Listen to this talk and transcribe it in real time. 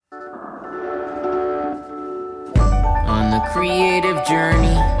creative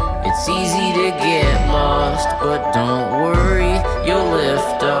journey. It's easy to get lost, but don't worry, you'll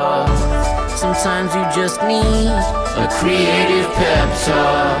lift off. Sometimes you just need a creative pep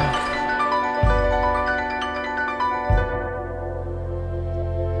talk.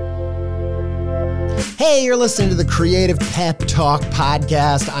 Hey, you're listening to the Creative Pep Talk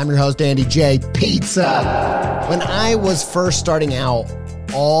podcast. I'm your host, Andy J. Pizza. When I was first starting out,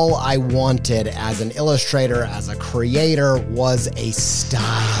 all I wanted as an illustrator, as a creator, was a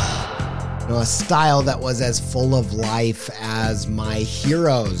style. You know, a style that was as full of life as my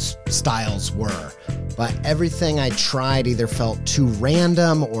heroes' styles were. But everything I tried either felt too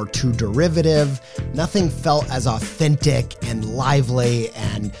random or too derivative. Nothing felt as authentic and lively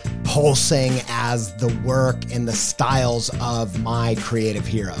and pulsing as the work and the styles of my creative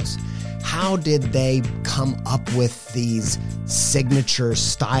heroes. How did they come up with these signature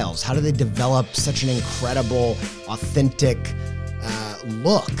styles? How did they develop such an incredible, authentic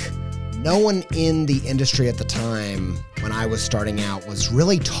look? No one in the industry at the time when I was starting out was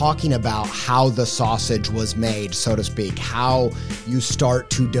really talking about how the sausage was made, so to speak, how you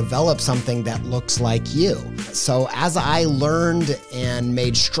start to develop something that looks like you. So as I learned and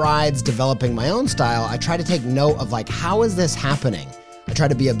made strides developing my own style, I try to take note of how is this happening? I try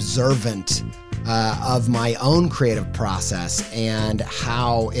to be observant of my own creative process and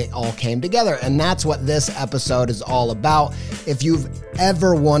how it all came together. And that's what this episode is all about. If you've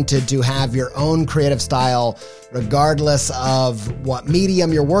ever wanted to have your own creative style, regardless of what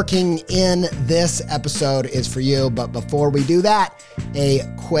medium you're working in, this episode is for you. But before we do that, a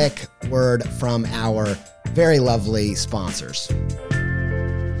quick word from our very lovely sponsors.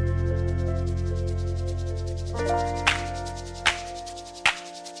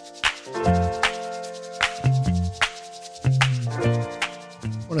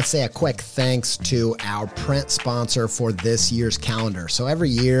 I want to say a quick thanks to our print sponsor for this year's calendar. So every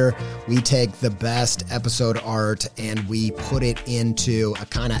year we take the best episode art and we put it into a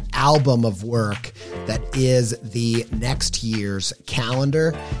kind of album of work that is the next year's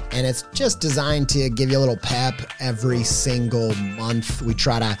calendar. And it's just designed to give you a little pep every single month. We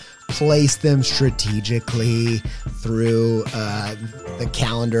try to place them strategically through the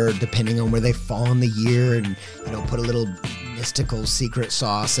calendar, depending on where they fall in the year, and put a little mystical secret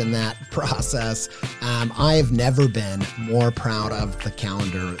sauce in that process. I have never been more proud of the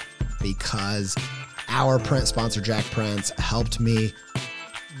calendar because our print sponsor, Jack Prints, helped me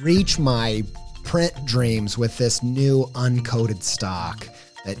reach my print dreams with this new uncoated stock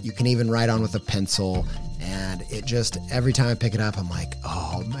that you can even write on with a pencil. And it just, every time I pick it up, I'm like,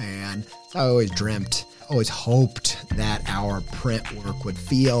 oh man. So I always dreamt, always hoped that our print work would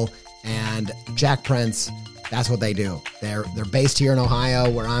feel. And Jack Prints, that's what they do. They're based here in Ohio,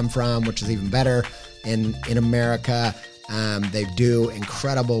 where I'm from, which is even better in America. They do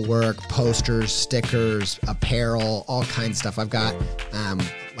incredible work, posters, stickers, apparel, all kinds of stuff. I've got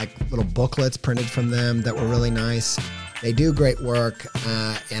little booklets printed from them that were really nice. They do great work,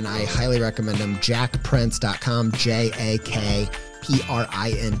 and I highly recommend them. JackPrints.com,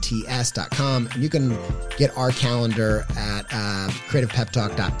 JackPrints.com. And you can get our calendar at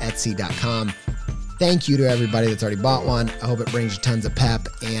creativepeptalk.etsy.com. Thank you to everybody that's already bought one. I hope it brings you tons of pep,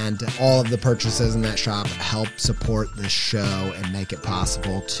 and all of the purchases in that shop help support this show and make it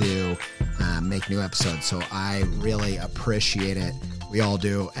possible to make new episodes. So I really appreciate it. We all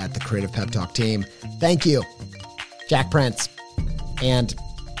do at the Creative Pep Talk team. Thank you, Jack Prints, and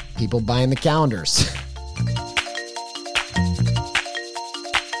people buying the calendars.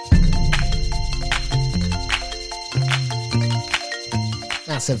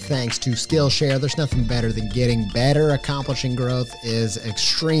 Massive thanks to Skillshare. There's nothing better than getting better. Accomplishing growth is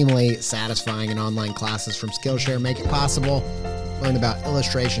extremely satisfying, and online classes from Skillshare make it possible. Learn about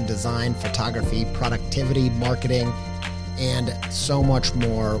illustration, design, photography, productivity, marketing, and so much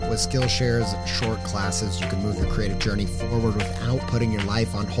more. With Skillshare's short classes, you can move your creative journey forward without putting your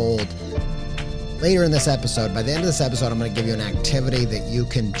life on hold. Later in this episode, by the end of this episode, I'm going to give you an activity that you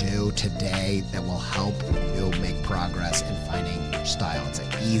can do today that will help you make progress in finding your style. It's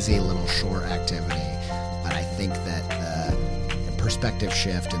an easy little short activity, but I think that the perspective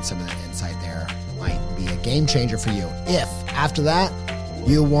shift and some of the insight there might be a game changer for you. If after that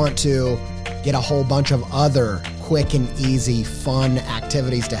you want to get a whole bunch of other quick and easy fun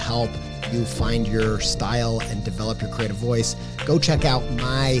activities to help you find your style and develop your creative voice, go check out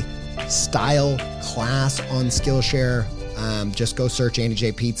my style class on Skillshare. Just go search Andy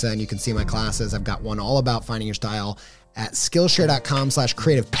J Pizza and you can see my classes. I've got one all about finding your style at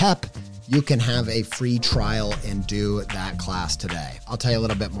Skillshare.com/creativepep. you can have a free trial and do that class today. I'll tell you a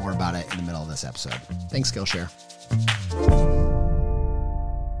little bit more about it in the middle of this episode. Thanks, Skillshare.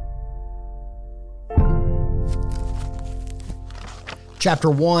 Chapter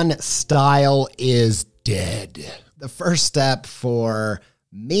 1, style is dead. The first step for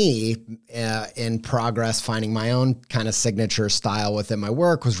me in progress finding my own kind of signature style within my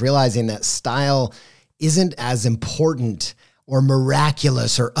work was realizing that style isn't as important or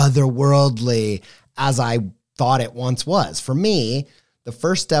miraculous or otherworldly as I thought it once was. For me, the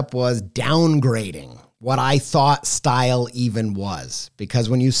first step was downgrading what I thought style even was. Because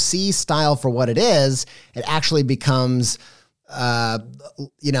when you see style for what it is, it actually becomes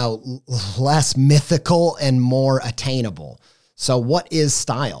less mythical and more attainable. So what is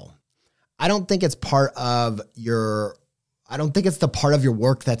style? I don't think it's the part of your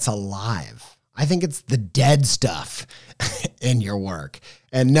work that's alive. I think it's the dead stuff in your work.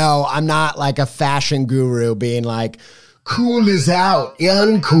 And no, I'm not like a fashion guru being like, cool is out,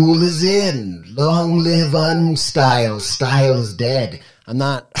 uncool is in. Long live unstyle, style is dead. I'm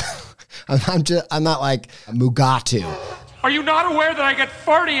not like Mugatu. Are you not aware that I get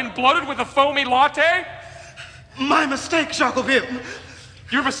farty and bloated with a foamy latte? My mistake, Jacobin.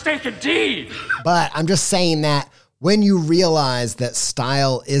 Your mistake indeed. But I'm just saying that when you realize that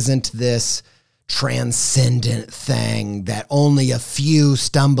style isn't this transcendent thing that only a few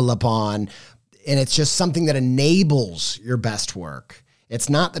stumble upon, and it's just something that enables your best work. It's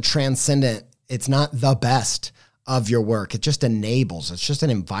not the transcendent, it's not the best of your work. It just enables. It's just an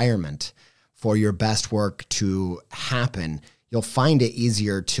environment for your best work to happen. You'll find it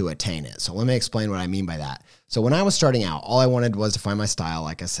easier to attain it. So let me explain what I mean by that. So when I was starting out, all I wanted was to find my style,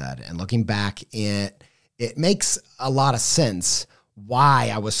 like I said, and looking back, it makes a lot of sense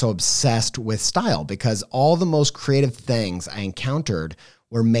why I was so obsessed with style, because all the most creative things I encountered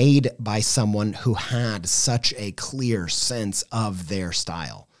were made by someone who had such a clear sense of their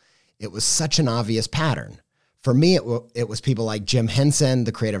style. It was such an obvious pattern. For me, it was people like Jim Henson,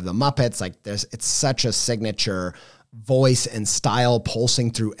 the creator of the Muppets. It's such a signature voice and style pulsing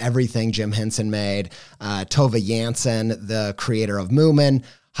through everything Jim Henson made. Tove Jansson, the creator of Moomin.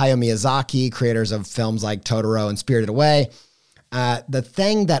 Hayao Miyazaki, creators of films like Totoro and Spirited Away. The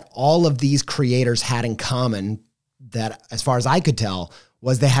thing that all of these creators had in common, that as far as I could tell,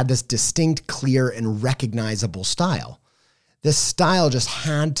 was they had this distinct, clear, and recognizable style. This style just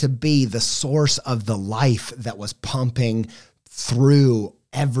had to be the source of the life that was pumping through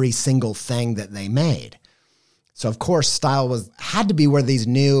every single thing that they made. So of course, style had to be where these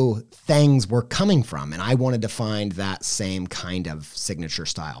new things were coming from. And I wanted to find that same kind of signature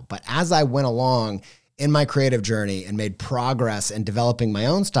style. But as I went along in my creative journey and made progress in developing my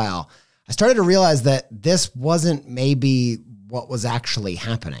own style, I started to realize that this wasn't maybe what was actually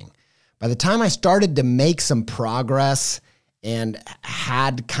happening. By the time I started to make some progress and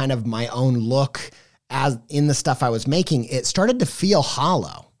had kind of my own look as in the stuff I was making, it started to feel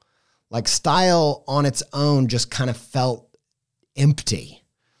hollow. Like style on its own just kind of felt empty.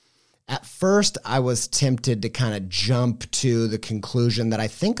 At first, I was tempted to kind of jump to the conclusion that I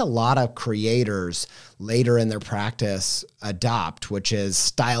think a lot of creators later in their practice adopt, which is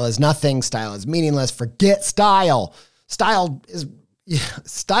style is nothing, style is meaningless, forget style. Style's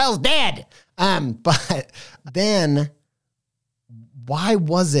dead. But then why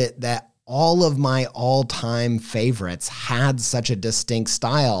was it that all of my all-time favorites had such a distinct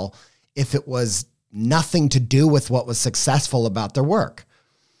style if it was nothing to do with what was successful about their work?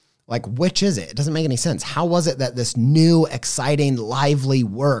 Like, which is it? It doesn't make any sense. How was it that this new, exciting, lively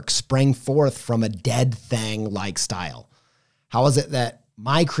work sprang forth from a dead thing like style? How is it that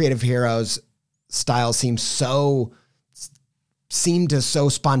my creative heroes' style seemed to so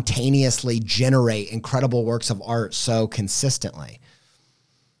spontaneously generate incredible works of art so consistently?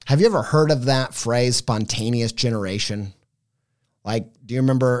 Have you ever heard of that phrase, spontaneous generation? Like, do you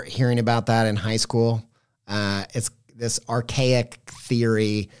remember hearing about that in high school? It's this archaic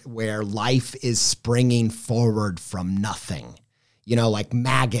theory where life is springing forward from nothing. You know, like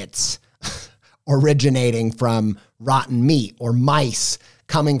maggots originating from rotten meat, or mice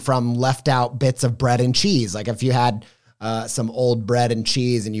coming from left out bits of bread and cheese. Like if you had some old bread and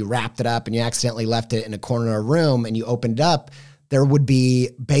cheese and you wrapped it up and you accidentally left it in a corner of a room and you opened it up, there would be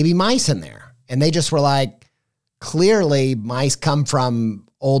baby mice in there. And they just were like, clearly mice come from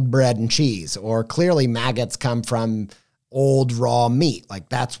old bread and cheese, or clearly maggots come from old raw meat. Like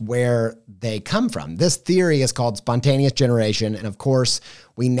that's where they come from. This theory is called spontaneous generation. And of course,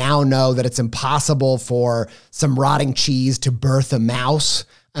 we now know that it's impossible for some rotting cheese to birth a mouse.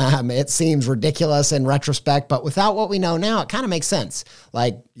 It seems ridiculous in retrospect, but without what we know now, it kind of makes sense.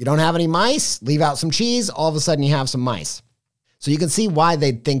 Like, you don't have any mice, leave out some cheese, all of a sudden you have some mice. So you can see why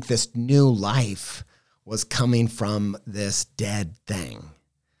they'd think this new life was coming from this dead thing.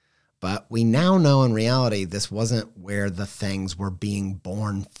 But we now know in reality, this wasn't where the things were being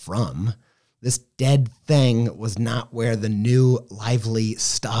born from. This dead thing was not where the new lively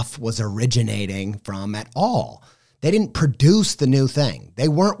stuff was originating from at all. They didn't produce the new thing. They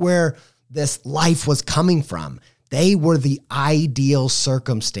weren't where this life was coming from. They were the ideal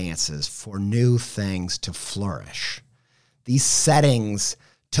circumstances for new things to flourish. These settings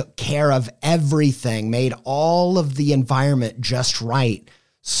took care of everything, made all of the environment just right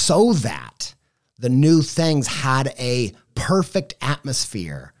so that the new things had a perfect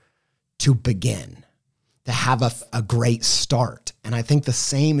atmosphere to begin, to have a great start. And I think the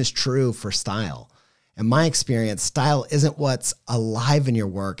same is true for style. In my experience, style isn't what's alive in your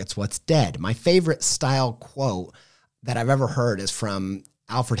work, it's what's dead. My favorite style quote that I've ever heard is from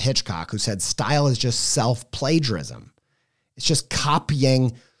Alfred Hitchcock, who said, "Style is just self-plagiarism." It's just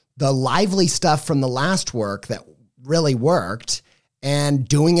copying the lively stuff from the last work that really worked and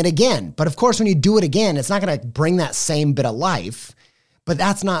doing it again. But of course, when you do it again, it's not going to bring that same bit of life. But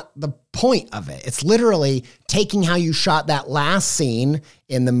that's not the point of it. It's literally taking how you shot that last scene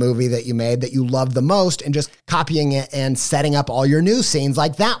in the movie that you made that you loved the most and just copying it and setting up all your new scenes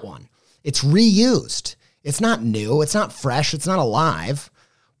like that one. It's reused. It's not new. It's not fresh. It's not alive.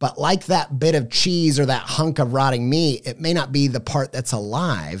 But like that bit of cheese or that hunk of rotting meat, it may not be the part that's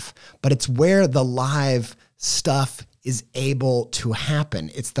alive, but it's where the live stuff is able to happen.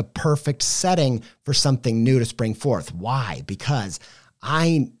 It's the perfect setting for something new to spring forth. Why? Because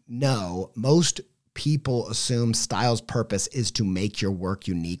I know most people assume style's purpose is to make your work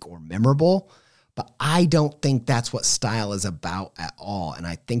unique or memorable, but I don't think that's what style is about at all. And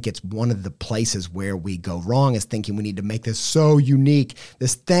I think it's one of the places where we go wrong, is thinking we need to make this so unique,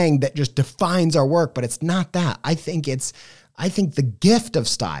 this thing that just defines our work, but it's not that. I think the gift of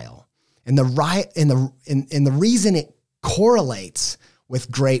style and the reason it correlates with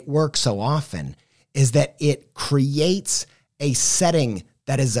great work so often is that it creates a setting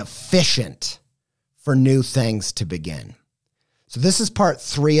that is efficient for new things to begin. So this is part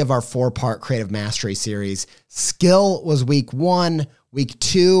 3 of our 4-part Creative Mastery series. Skill was week 1. Week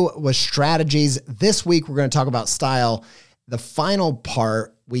 2 was strategies. This week, we're going to talk about style. The final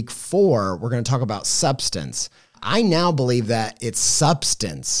part, week 4, we're going to talk about substance. I now believe that it's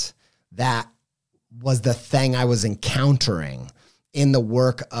substance that was the thing I was encountering in the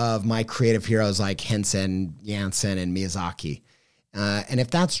work of my creative heroes like Henson, Janssen, and Miyazaki. And if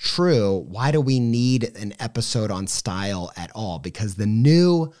that's true, why do we need an episode on style at all? Because the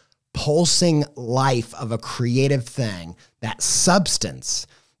new pulsing life of a creative thing, that substance,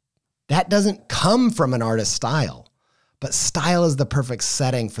 that doesn't come from an artist's style. But style is the perfect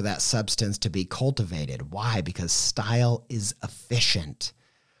setting for that substance to be cultivated. Why? Because style is efficient.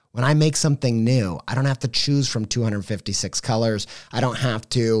 When I make something new, I don't have to choose from 256 colors. I don't have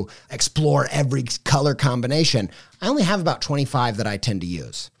to explore every color combination. I only have about 25 that I tend to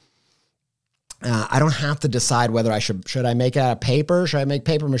use. I don't have to decide whether I should I make it out of paper? Should I make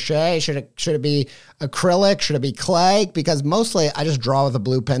paper mache? Should it be acrylic? Should it be clay? Because mostly I just draw with a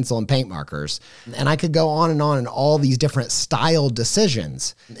blue pencil and paint markers. And I could go on in all these different style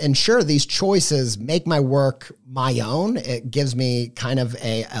decisions. And sure, these choices make my work my own. It gives me kind of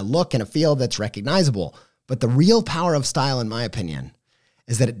a look and a feel that's recognizable. But the real power of style, in my opinion,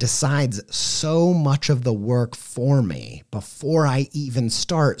 is that it decides so much of the work for me before I even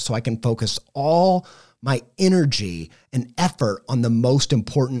start, so I can focus all my energy and effort on the most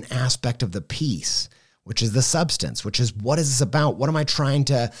important aspect of the piece, which is the substance, which is what is this about? What am I trying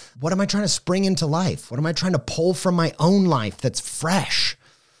to spring into life? What am I trying to pull from my own life that's fresh?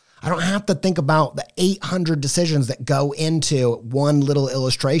 I don't have to think about the 800 decisions that go into one little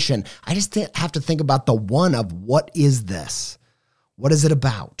illustration. I just have to think about the one of what is this? What is it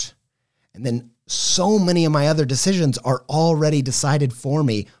about? And then so many of my other decisions are already decided for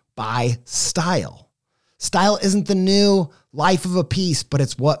me by style. Style isn't the new life of a piece, but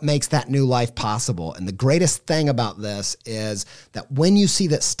it's what makes that new life possible. And the greatest thing about this is that when you see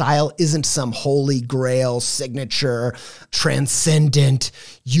that style isn't some holy grail, signature, transcendent,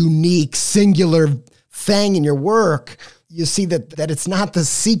 unique, singular thing in your work, you see that it's not the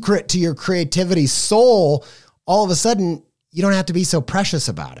secret to your creativity soul. All of a sudden, you don't have to be so precious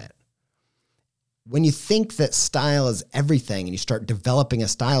about it. When you think that style is everything and you start developing a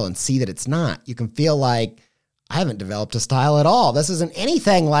style and see that it's not, you can feel like, I haven't developed a style at all. This isn't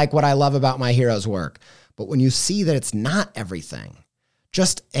anything like what I love about my hero's work. But when you see that it's not everything,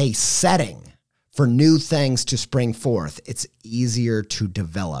 just a setting for new things to spring forth, it's easier to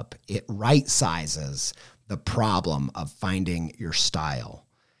develop. It right sizes the problem of finding your style.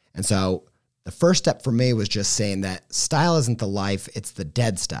 And so the first step for me was just saying that style isn't the life, it's the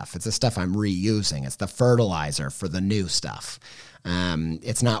dead stuff. It's the stuff I'm reusing. It's the fertilizer for the new stuff.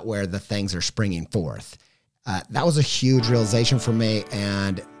 It's not where the things are springing forth. That was a huge realization for me,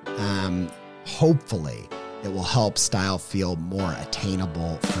 and hopefully it will help style feel more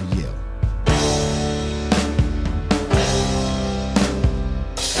attainable for you.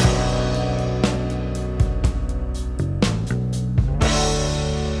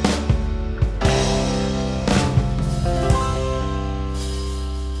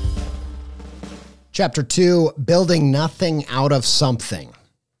 Chapter 2, building nothing out of something.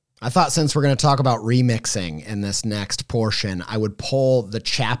 I thought since we're going to talk about remixing in this next portion, I would pull the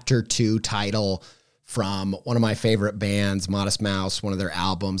Chapter 2 title from one of my favorite bands, Modest Mouse, one of their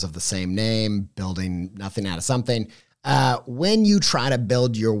albums of the same name, Building Nothing Out of Something. When you try to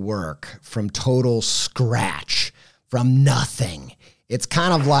build your work from total scratch, from nothing, it's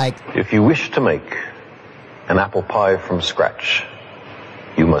kind of like... If you wish to make an apple pie from scratch,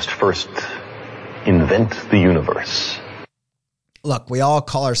 you must first invent the universe. Look, we all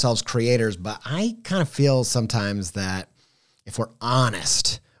call ourselves creators, but I kind of feel sometimes that if we're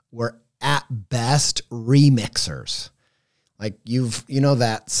honest, we're at best remixers. Like you know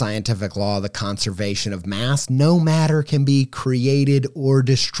that scientific law, the conservation of mass, no matter can be created or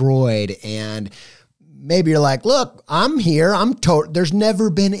destroyed. And maybe you're like, look, I'm here. There's never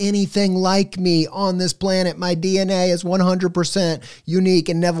been anything like me on this planet. My DNA is 100% unique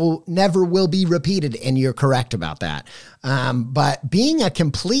and never will be repeated. And you're correct about that. But being a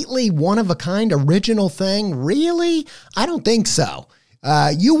completely one-of-a-kind original thing, really? I don't think so.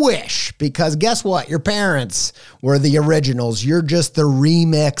 You wish, because guess what? Your parents were the originals. You're just the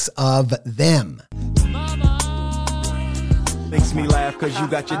remix of them. Makes me laugh because you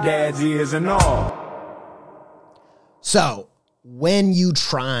got your dad's ears and all. So when you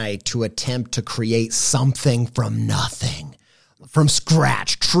try to attempt to create something from nothing, from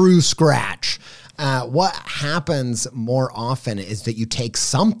scratch, true scratch, what happens more often is that you take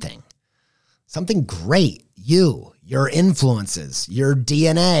something great, your influences, your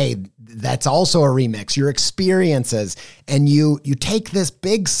DNA, that's also a remix, your experiences, and you take this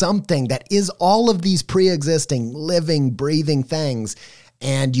big something that is all of these pre-existing, living, breathing things,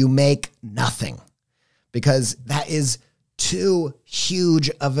 and you make nothing. Because that is too huge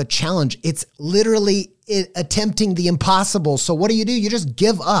of a challenge. It's literally attempting the impossible. So what do? You just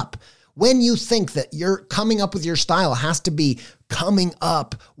give up. When you think that you're coming up with your style has to be coming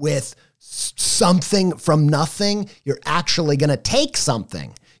up with something from nothing, you're actually going to take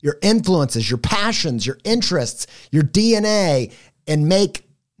something, your influences, your passions, your interests, your DNA, and make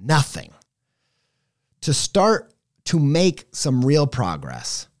nothing. To start to make some real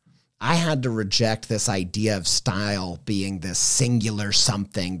progress, I had to reject this idea of style being this singular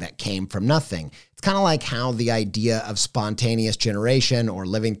something that came from nothing. It's kind of like how the idea of spontaneous generation or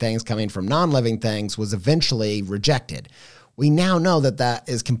living things coming from non-living things was eventually rejected. We now know that that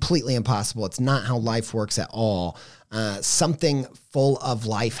is completely impossible. It's not how life works at all. Something full of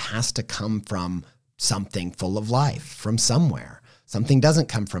life has to come from something full of life, from somewhere. Something doesn't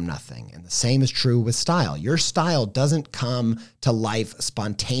come from nothing. And the same is true with style. Your style doesn't come to life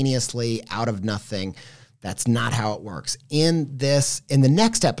spontaneously out of nothing. That's not how it works. In the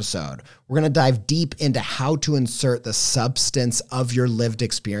next episode, we're going to dive deep into how to insert the substance of your lived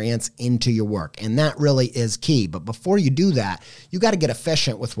experience into your work. And that really is key. But before you do that, you got to get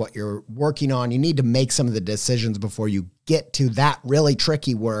efficient with what you're working on. You need to make some of the decisions before you get to that really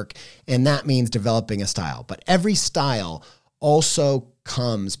tricky work. And that means developing a style. But every style also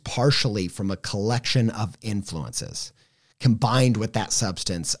comes partially from a collection of influences combined with that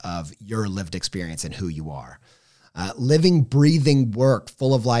substance of your lived experience and who you are. Living, breathing work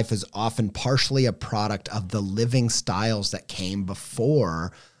full of life is often partially a product of the living styles that came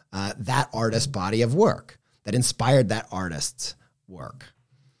before that artist's body of work, that inspired that artist's work.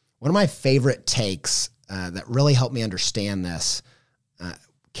 One of my favorite takes that really helped me understand this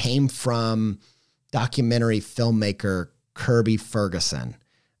came from documentary filmmaker Kirby Ferguson.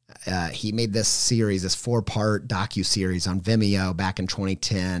 He made this 4-part docu-series on Vimeo back in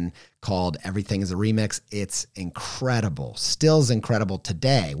 2010 called Everything is a Remix. It's incredible. Still is incredible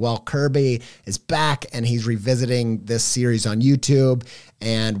today. Well, Kirby is back and he's revisiting this series on YouTube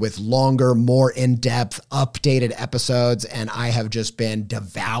and with longer, more in-depth, updated episodes. And I have just been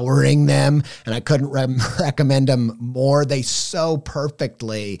devouring them and I couldn't recommend them more. They so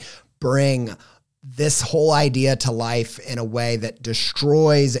perfectly bring this whole idea to life in a way that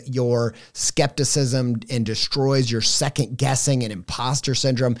destroys your skepticism and destroys your second guessing and imposter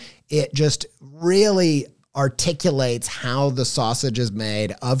syndrome. It just really articulates how the sausage is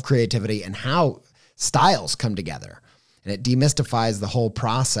made of creativity and how styles come together. And it demystifies the whole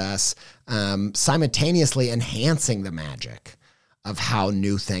process, simultaneously enhancing the magic of how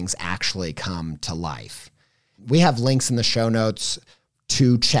new things actually come to life. We have links in the show notes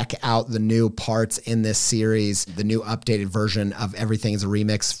to check out the new parts in this series, the new updated version of Everything is a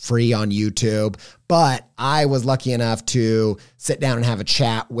Remix, free on YouTube. But I was lucky enough to sit down and have a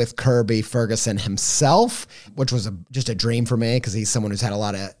chat with Kirby Ferguson himself, which was just a dream for me because he's someone who's had a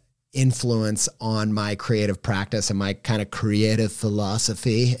lot of influence on my creative practice and my kind of creative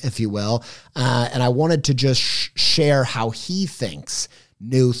philosophy, if you will. And I wanted to just share how he thinks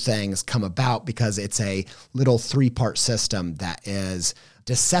new things come about, because it's a little 3-part system that is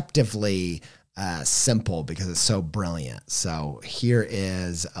deceptively simple because it's so brilliant. So here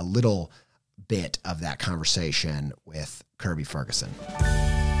is a little bit of that conversation with Kirby Ferguson.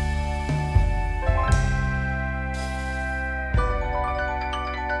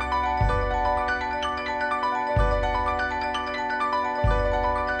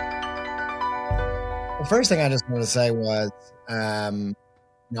 The first thing I just want to say was,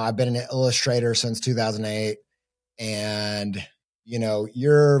 I've been an illustrator since 2008, and,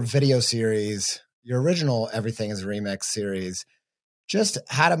 your video series, your original Everything is a Remix series, just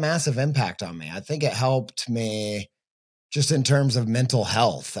had a massive impact on me. I think it helped me just in terms of mental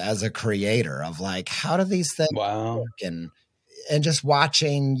health as a creator of like, how do these things work? And just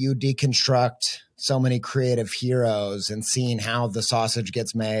watching you deconstruct so many creative heroes and seeing how the sausage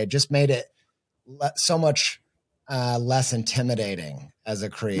gets made just made it so much less intimidating as a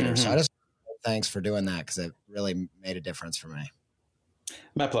creator. So I just thanks for doing that, because it really made a difference for me.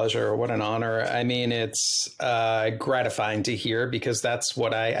 My pleasure. What an honor. I mean, it's gratifying to hear, because that's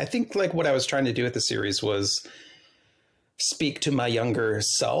what I think, like, what I was trying to do with the series was speak to my younger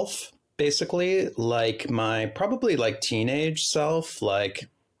self, basically, like my probably like teenage self, like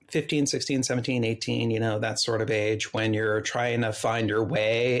 15, 16, 17, 18, that sort of age, when you're trying to find your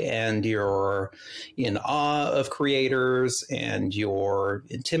way and you're in awe of creators and you're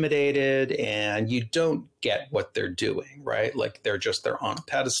intimidated and you don't get what they're doing, right? Like they're on a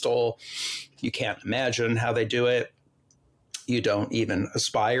pedestal. You can't imagine how they do it. You don't even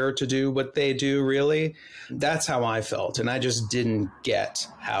aspire to do what they do, really. That's how I felt. And I just didn't get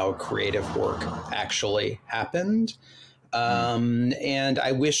how creative work actually happened. And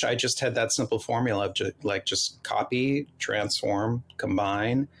I wish I just had that simple formula of just copy, transform,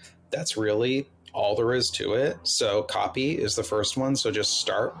 combine. That's really all there is to it. So copy is the first one. So just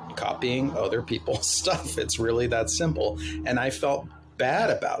start copying other people's stuff. It's really that simple. And I felt bad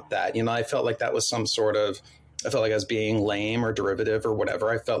about that. I felt like that was I felt like I was being lame or derivative or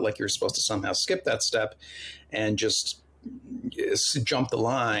whatever. I felt like you're supposed to somehow skip that step and just jump the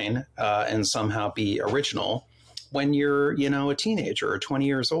line and somehow be original. When you're, a teenager or 20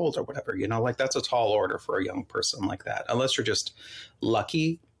 years old or whatever, like that's a tall order for a young person like that, unless you're just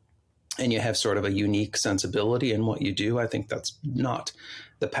lucky and you have sort of a unique sensibility in what you do. I think that's not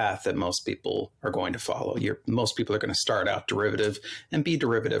the path that most people are going to follow. Most people are going to start out derivative and be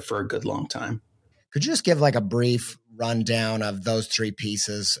derivative for a good long time. Could you just give like a brief rundown of those 3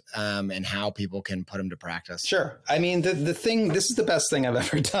 pieces and how people can put them to practice? Sure. I mean, this is the best thing I've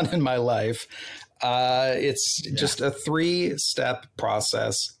ever done in my life. It's just a 3-step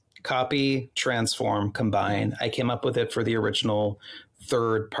process: copy, transform, combine. I came up with it for the original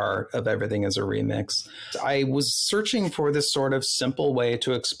 3rd part of Everything is a Remix. I was searching for this sort of simple way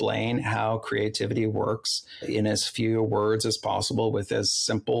to explain how creativity works in as few words as possible, with as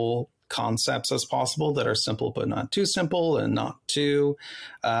simple concepts as possible that are simple but not too simple and not too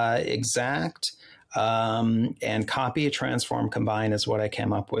exact. And copy, transform, combine is what I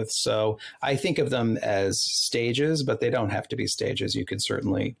came up with. So I think of them as stages, but they don't have to be stages. You could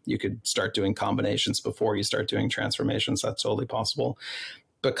start doing combinations before you start doing transformations. That's totally possible.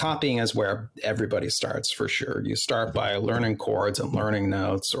 But copying is where everybody starts, for sure. You start by learning chords and learning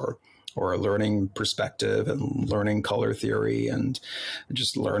notes, or learning perspective and learning color theory and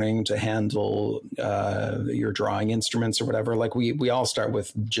just learning to handle your drawing instruments or whatever. Like we all start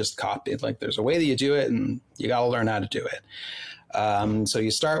with just copy. Like there's a way that you do it and you got to learn how to do it. So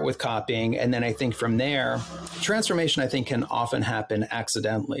you start with copying, and then I think from there, transformation, I think, can often happen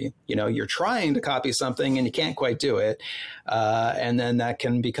accidentally. You're trying to copy something and you can't quite do it. And then that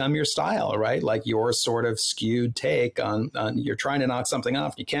can become your style, right? Like your sort of skewed take on you're trying to knock something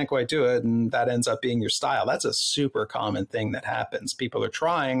off, you can't quite do it, and that ends up being your style. That's a super common thing that happens. People are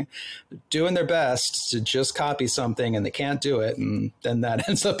doing their best to just copy something and they can't do it, and then that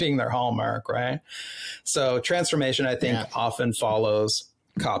ends up being their hallmark, right? So transformation, I think, often follows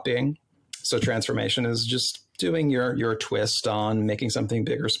copying. So transformation is just doing your twist on making something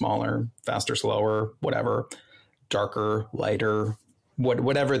bigger, smaller, faster, slower, whatever, darker, lighter,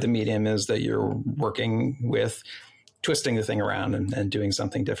 whatever the medium is that you're working with, twisting the thing around and doing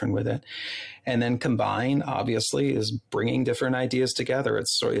something different with it. And then combine, obviously, is bringing different ideas together.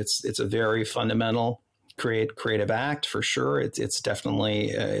 It's a very fundamental creative act, for sure. It's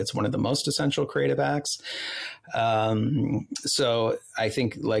definitely it's one of the most essential creative acts. So I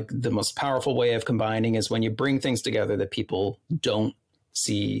think like the most powerful way of combining is when you bring things together that people don't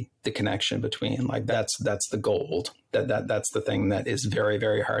see the connection between. Like that's the gold. That's the thing that is very,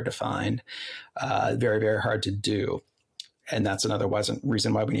 very hard to find, very, very hard to do. And that's another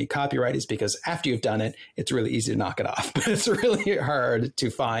reason why we need copyright, is because after you've done it, it's really easy to knock it off, but it's really hard to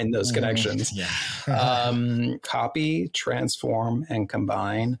find those connections. Copy, transform, and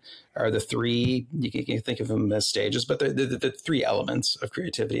combine are the three, you can think of them as stages, but the three elements of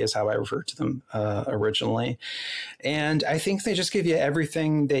creativity is how I referred to them originally. And I think they just give you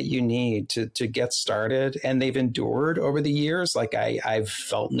everything that you need to get started, and they've endured over the years. Like I've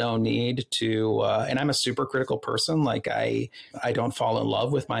felt no need to, and I'm a super critical person. Like I don't fall in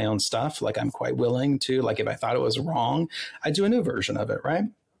love with my own stuff. Like I'm quite willing to, like if I thought it was wrong, I'd do a new version of it, right?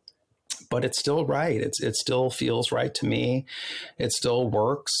 But it's still right. It still feels right to me. It still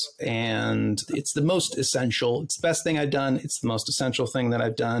works. And it's the most essential. It's the best thing I've done. It's the most essential thing that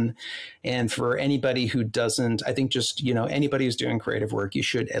I've done. And for anybody who doesn't, I think just, anybody who's doing creative work, you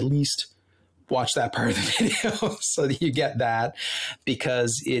should at least watch that part of the video so that you get that,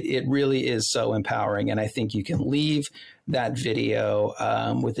 because it really is so empowering. And I think you can leave that video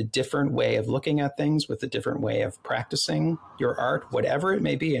with a different way of looking at things, with a different way of practicing your art, whatever it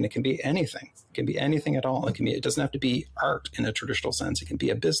may be. And it can be anything. It can be anything at all. It doesn't have to be art in a traditional sense. It can be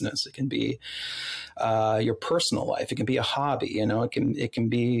a business. It can be your personal life. It can be a hobby. It can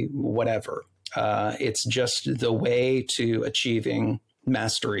be whatever. It's just the way to achieving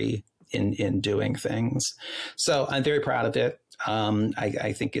mastery in doing things. So I'm very proud of it.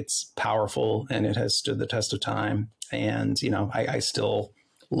 I think it's powerful, and it has stood the test of time. And, I still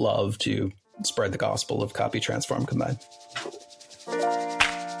love to spread the gospel of copy, transform, combine.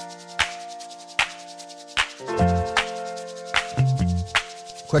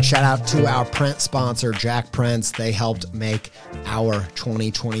 Quick shout out to our print sponsor, Jack Prints. They helped make our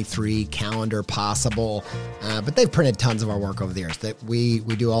 2023 calendar possible, but they've printed tons of our work over the years. That we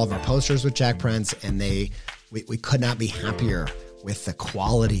do all of our posters with Jack Prints, and we could not be happier with the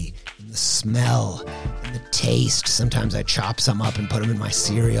quality and the smell and the taste. Sometimes I chop some up and put them in my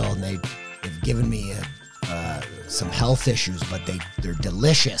cereal, and they've given me some health issues, but they're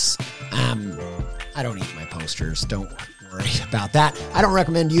delicious. I don't eat my posters. Don't worry about that. I don't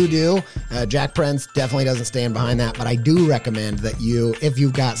recommend you do. Jack Prints definitely doesn't stand behind that, but I do recommend that if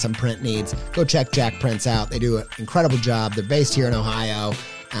you've got some print needs, go check Jack Prints out. They do an incredible job. They're based here in Ohio.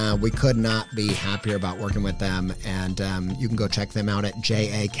 We could not be happier about working with them. And you can go check them out at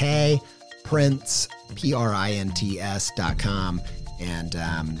jakprints.com. And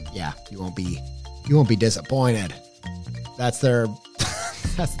you won't be disappointed. That's their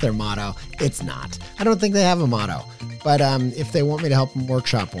motto. It's not. I don't think they have a motto. But if they want me to help them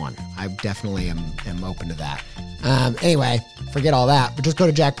workshop one, I definitely am open to that. Anyway, forget all that. But just go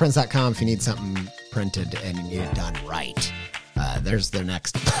to jakprints.com if you need something printed and you need it done right. There's their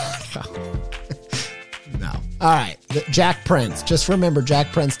next. No. All right. Jack Prints. Just remember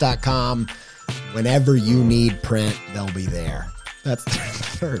jakprints.com. Whenever you need print, they'll be there. That's their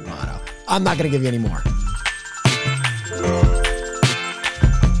third motto. I'm not going to give you any more.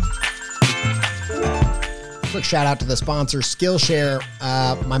 Quick shout out to the sponsor, Skillshare.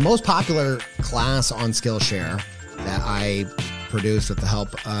 My most popular class on Skillshare that I produced with the help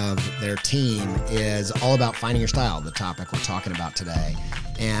of their team is all about finding your style, the topic we're talking about today.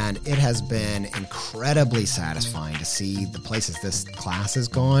 And it has been incredibly satisfying to see the places this class has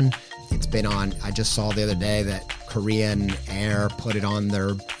gone. It's been on, I just saw the other day that Korean Air put it on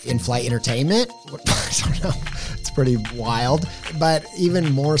their in-flight entertainment. I don't know. It's pretty wild. But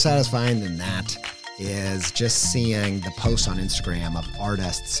even more satisfying than that is just seeing the posts on Instagram of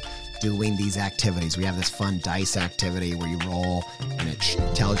artists doing these activities. We have this fun dice activity where you roll and it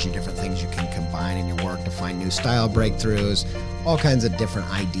tells you different things you can combine in your work to find new style breakthroughs, all kinds of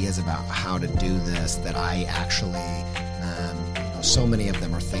different ideas about how to do this that I actually, so many of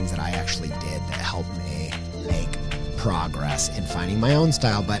them are things that I actually did that helped me make progress in finding my own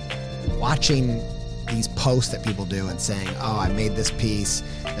style. But watching these posts that people do and saying, oh, I made this piece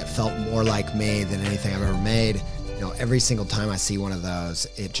that felt more like me than anything I've ever made. Every single time I see one of those,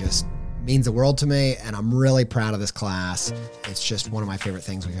 it just means the world to me, and I'm really proud of this class. It's just one of my favorite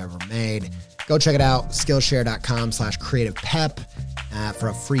things we've ever made. Go check it out, Skillshare.com/creativepep for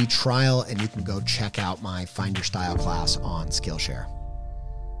a free trial, and you can go check out my Find Your Style class on Skillshare.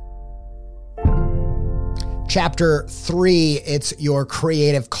 Chapter 3, it's your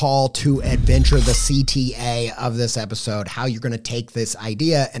creative call to adventure, the CTA of this episode, how you're going to take this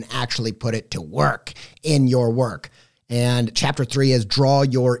idea and actually put it to work in your work. And chapter 3 is draw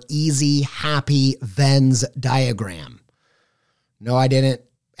your easy, happy Venn diagram. No, I didn't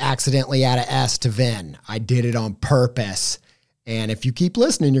accidentally add an S to Venn. I did it on purpose. And if you keep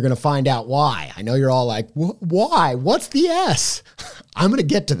listening, you're going to find out why. I know you're all like, why? What's the S? I'm going to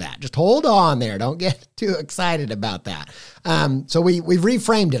get to that. Just hold on there. Don't get too excited about that. So we've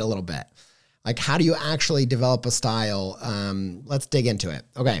reframed it a little bit. Like, how do you actually develop a style? Let's dig into it.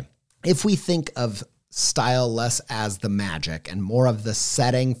 Okay. If we think of style less as the magic and more of the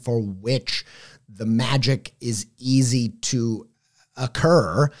setting for which the magic is easy to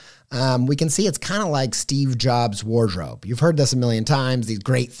occur, we can see it's kind of like Steve Jobs' wardrobe. You've heard this a million times, these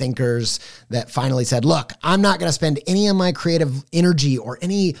great thinkers that finally said, look, I'm not going to spend any of my creative energy or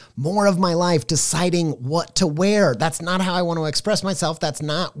any more of my life deciding what to wear. That's not how I want to express myself. That's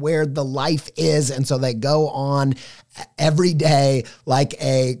not where the life is. And so they go on every day like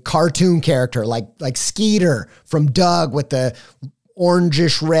a cartoon character, like Skeeter from Doug with the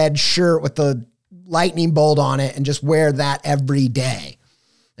orangish red shirt with the lightning bolt on it and just wear that every day.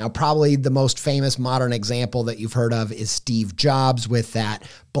 Now, probably the most famous modern example that you've heard of is Steve Jobs with that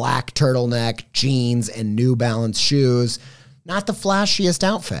black turtleneck, jeans, and New Balance shoes. Not the flashiest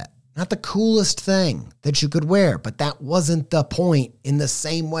outfit, not the coolest thing that you could wear, but that wasn't the point, in the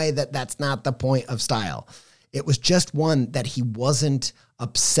same way that that's not the point of style. It was just one that he wasn't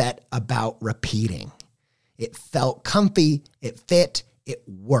upset about repeating. It felt comfy, it fit, it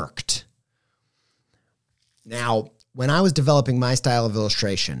worked. Now, when I was developing my style of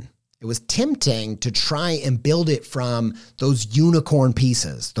illustration, it was tempting to try and build it from those unicorn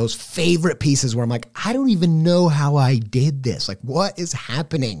pieces, those favorite pieces where I'm like, I don't even know how I did this. Like, what is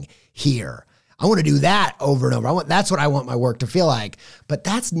happening here? I want to do that over and over. That's what I want my work to feel like. But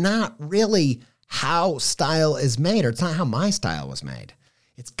that's not really how style is made, or it's not how my style was made.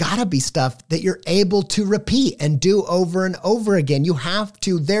 It's got to be stuff that you're able to repeat and do over and over again. You have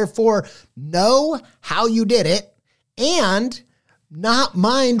to, therefore, know how you did it and not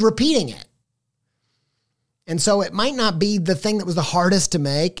mind repeating it. And so it might not be the thing that was the hardest to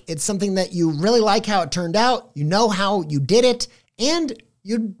make. It's something that you really like how it turned out. You know how you did it, and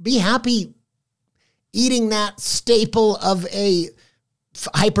you'd be happy eating that staple of a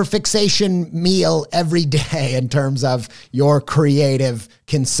hyperfixation meal every day in terms of your creative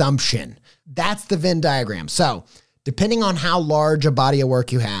consumption. That's the Venn diagram. So depending on how large a body of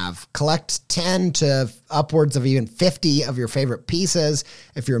work you have, collect 10 to upwards of even 50 of your favorite pieces.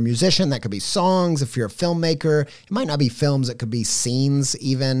 If you're a musician, that could be songs. If you're a filmmaker, it might not be films, it could be scenes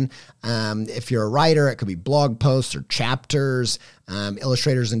even. If you're a writer, it could be blog posts or chapters.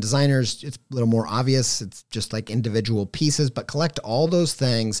 Illustrators and designers, it's a little more obvious. It's just like individual pieces, but collect all those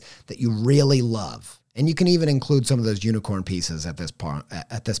things that you really love. And you can even include some of those unicorn pieces at this point.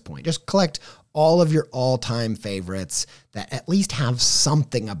 Just collect all of your all-time favorites that at least have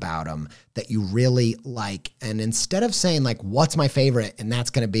something about them that you really like. And instead of saying like, what's my favorite? And that's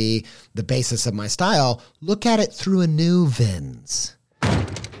going to be the basis of my style, look at it through a new lens.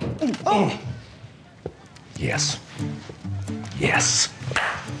 Oh. Yes. Yes.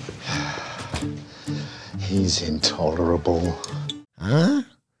 He's intolerable. Huh?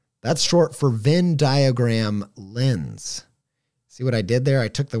 That's short for Venn diagram lens. See what I did there? I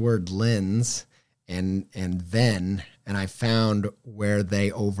took the word lens and Venn, and I found where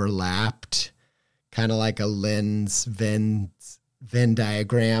they overlapped, kind of like a lens Venn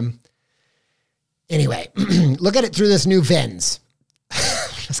diagram. Anyway, look at it through this new Venns.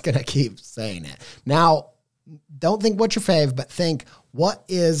 Just going to keep saying it. Now, don't think what's your fave, but think what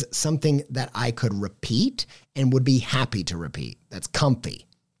is something that I could repeat and would be happy to repeat that's comfy.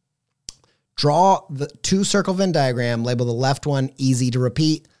 Draw the 2-circle Venn diagram, label the left one easy to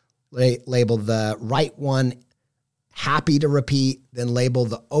repeat, label the right one happy to repeat, then label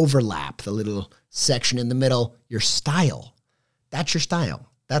the overlap, the little section in the middle, your style. That's your style.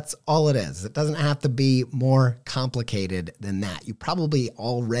 That's all it is. It doesn't have to be more complicated than that. You probably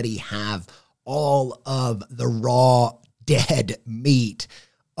already have all of the raw, dead meat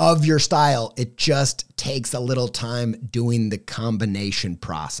of your style. It just takes a little time doing the combination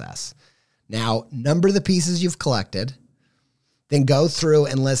process. Now, number the pieces you've collected, then go through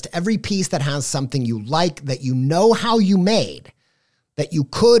and list every piece that has something you like, that you know how you made, that you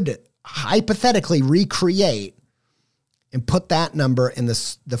could hypothetically recreate, and put that number in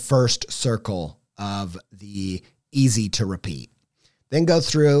the first circle of the easy to repeat. Then go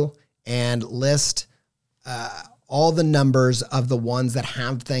through and list all the numbers of the ones that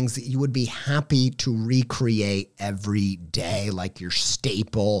have things that you would be happy to recreate every day, like your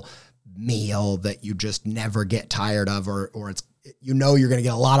staple meal that you just never get tired of, or it's, you know, you're going to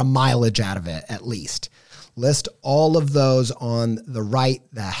get a lot of mileage out of it at least. List all of those on the right,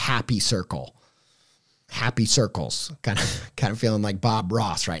 the happy circle. Happy circles, kind of feeling like Bob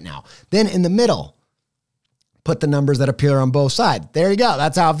Ross right now. Then in the middle, put the numbers that appear on both sides. There you go.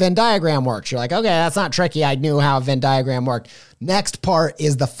 That's how a Venn diagram works. You're like, okay, that's not tricky. I knew how a Venn diagram worked. Next part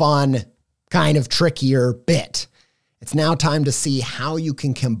is the fun, kind of trickier bit. It's now time to see how you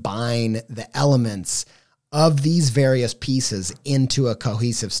can combine the elements of these various pieces into a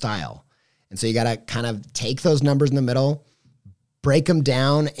cohesive style. And so you got to kind of take those numbers in the middle, break them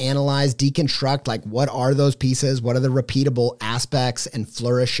down, analyze, deconstruct, like what are those pieces? What are the repeatable aspects and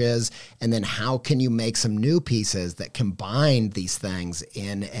flourishes? And then how can you make some new pieces that combine these things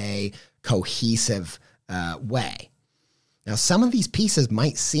in a cohesive way? Now, some of these pieces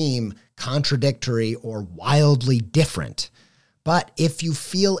might seem contradictory or wildly different, but if you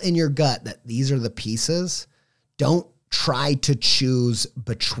feel in your gut that these are the pieces, don't try to choose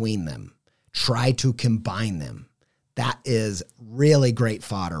between them. Try to combine them. That is really great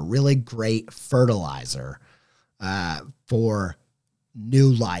fodder, really great fertilizer for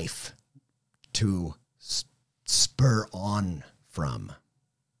new life to spur on from.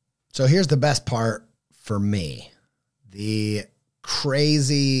 So here's the best part for me. The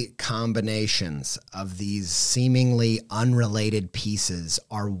crazy combinations of these seemingly unrelated pieces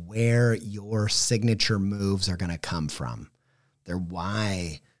are where your signature moves are going to come from. They're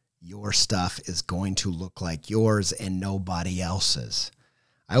why your stuff is going to look like yours and nobody else's.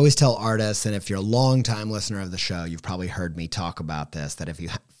 I always tell artists, and if you're a longtime listener of the show, you've probably heard me talk about this, that if you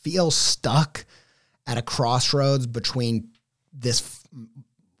feel stuck at a crossroads between this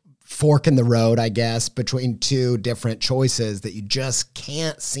fork in the road, I guess, between two different choices that you just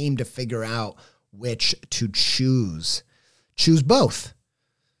can't seem to figure out which to choose, choose both.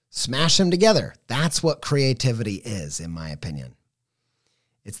 Smash them together. That's what creativity is, in my opinion.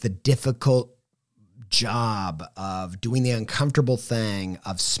 It's the difficult job of doing the uncomfortable thing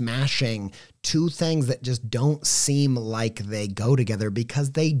of smashing two things that just don't seem like they go together,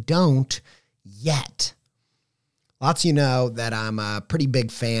 because they don't yet. Lots of you know that I'm a pretty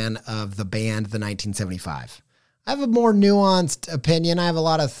big fan of the band The 1975. I have a more nuanced opinion. I have a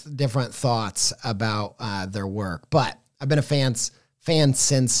lot of different thoughts about their work, but I've been a fan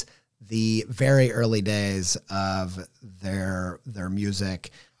since the very early days of their music.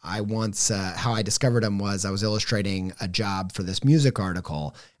 How I discovered them was I was illustrating a job for this music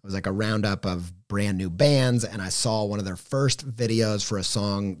article. It was like a roundup of brand new bands, and I saw one of their first videos for a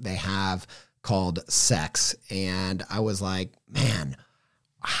song they have called Sex. And I was like, man,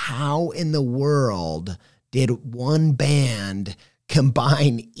 how in the world did one band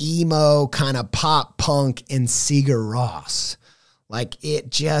combine emo kind of pop punk and Sigur Rós? Like, it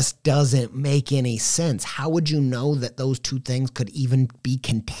just doesn't make any sense. How would you know that those two things could even be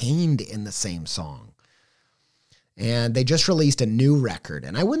contained in the same song? And they just released a new record.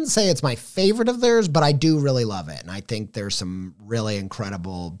 And I wouldn't say it's my favorite of theirs, but I do really love it. And I think there's some really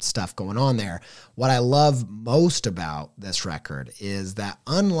incredible stuff going on there. What I love most about this record is that,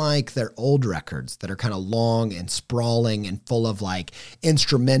 unlike their old records that are kind of long and sprawling and full of like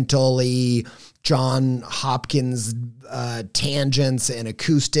instrumental-y John Hopkins tangents and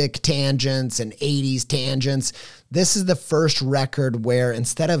acoustic tangents and 80s tangents, this is the first record where,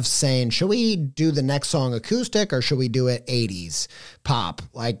 instead of saying, should we do the next song acoustic or should we do it 80s pop?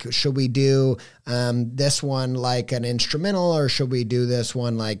 Like, should we do this one like an instrumental, or should we do this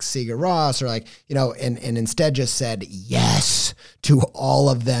one like Sigur Rós, or like, you know, and instead just said yes to all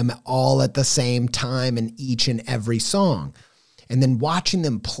of them all at the same time in each and every song. And then watching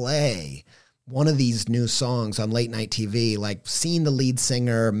them play one of these new songs on late night TV, like seeing the lead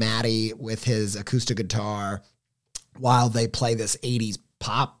singer, Matty, with his acoustic guitar while they play this 80s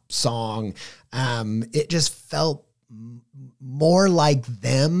pop song, it just felt more like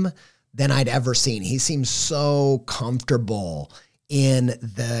them than I'd ever seen. He seems so comfortable in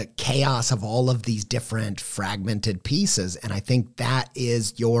the chaos of all of these different fragmented pieces. And I think that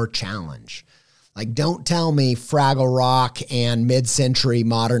is your challenge. Like, don't tell me Fraggle Rock and mid-century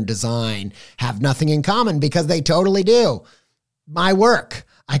modern design have nothing in common, because they totally do. My work,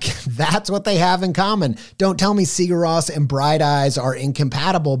 that's what they have in common. Don't tell me Sigur Rós and Bright Eyes are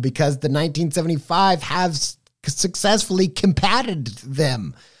incompatible, because the 1975 has successfully compatted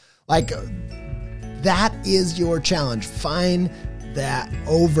them. Like, that is your challenge. Find that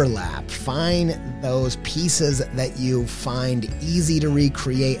overlap. Find those pieces that you find easy to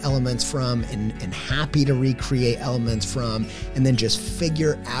recreate elements from and happy to recreate elements from, and then just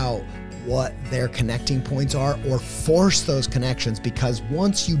figure out what their connecting points are, or force those connections, because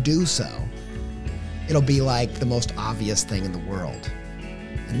once you do so, it'll be like the most obvious thing in the world.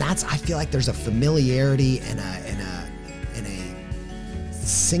 And I feel like there's a familiarity and a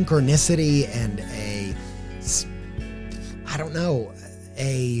synchronicity and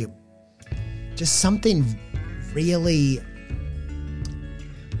just something really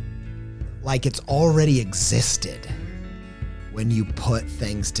like it's already existed when you put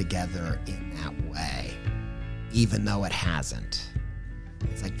things together in that way, even though it hasn't.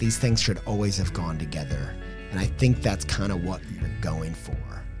 It's like these things should always have gone together. And I think that's kind of what you're going for.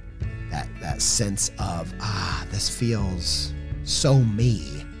 That sense of, this feels so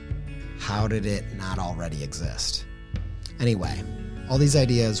me. How did it not already exist? Anyway, all these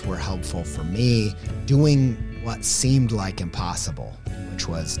ideas were helpful for me doing what seemed like impossible, which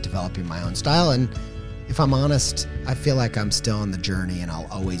was developing my own style. And if I'm honest, I feel like I'm still on the journey, and I'll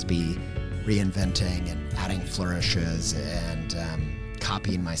always be reinventing and adding flourishes and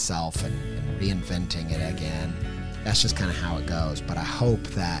copying myself and reinventing it again. That's just kind of how it goes. But I hope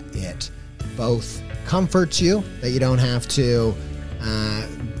that it both comforts you, that you don't have to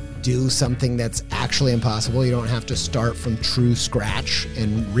do something that's actually impossible. You don't have to start from true scratch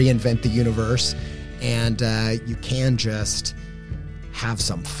and reinvent the universe. And you can just have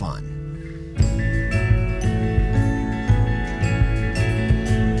some fun.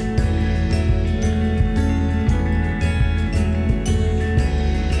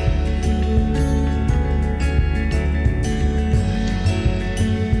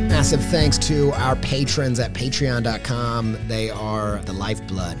 Massive thanks to our patrons at patreon.com. They are the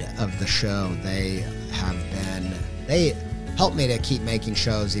lifeblood of the show. They helped me to keep making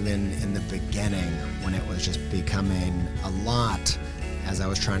shows even in the beginning, when it was just becoming a lot as I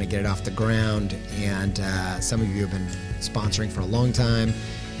was trying to get it off the ground. And some of you have been sponsoring for a long time,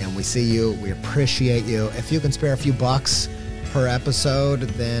 and we see you. We appreciate you. If you can spare a few bucks per episode,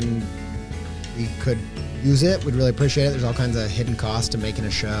 then we could use it. We'd really appreciate it. There's all kinds of hidden costs to making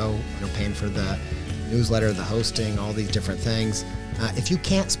a show, paying for the newsletter, the hosting, all these different things. If you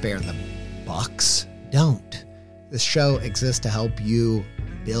can't spare the bucks, don't. This show exists to help you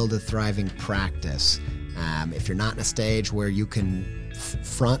build a thriving practice. If you're not in a stage where you can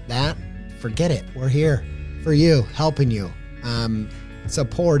front that, forget it. We're here for you, helping you,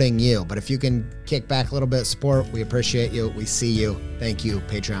 supporting you. But if you can kick back a little bit of support, we appreciate you. We see you. Thank you,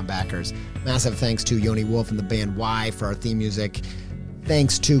 Patreon backers. Massive thanks to Yoni Wolf and the band Y for our theme music.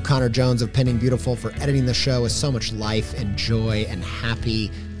 Thanks to Connor Jones of Pending Beautiful for editing the show with so much life and joy and happy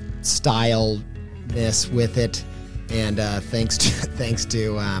styleness with it. And thanks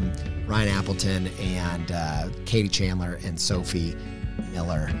to Ryan Appleton and Katie Chandler and Sophie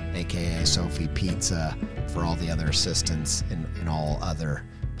Miller, a.k.a. Sophie Pizza, for all the other assistance in all other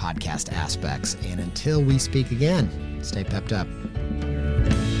podcast aspects. And until we speak again, stay pepped up.